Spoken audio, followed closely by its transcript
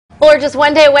Well, we're just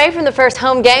one day away from the first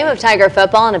home game of Tiger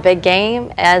football, and a big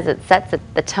game as it sets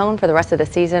the tone for the rest of the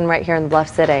season right here in Bluff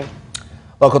City.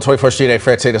 Local 24's Jeane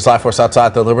Francine is live for us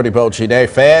outside the Liberty Bowl. Jeane,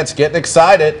 fans getting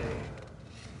excited.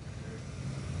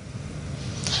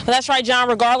 Well, that's right, John.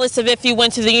 Regardless of if you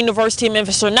went to the University of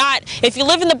Memphis or not, if you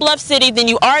live in the Bluff City, then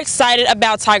you are excited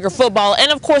about Tiger football.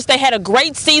 And of course, they had a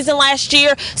great season last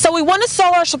year, so we want to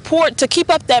show our support to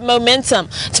keep up that momentum.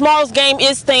 Tomorrow's game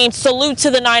is themed Salute to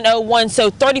the 901,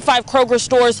 so 35 Kroger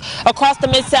stores across the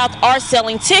Mid-South are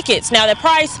selling tickets. Now, the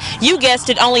price, you guessed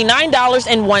it, only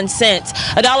 $9.01.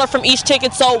 $1 from each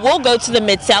ticket sold will go to the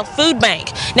Mid-South Food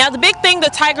Bank. Now, the big thing the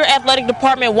Tiger Athletic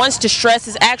Department wants to stress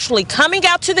is actually coming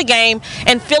out to the game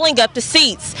and filling up the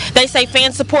seats. They say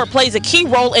fan support plays a key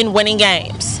role in winning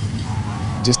games.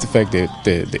 Just the fact that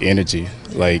the energy,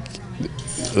 like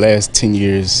last 10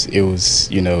 years, it was,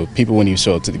 people wouldn't even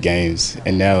show up to the games,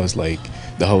 and now it's like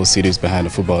the whole city is behind the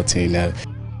football team now.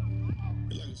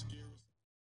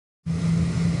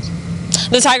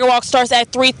 The Tiger Walk starts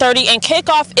at 3:30 and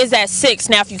kickoff is at 6.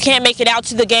 Now, if you can't make it out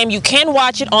to the game, you can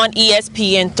watch it on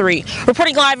ESPN3.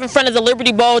 Reporting live in front of the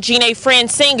Liberty Bowl, Jeane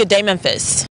Francine. Good day, Memphis.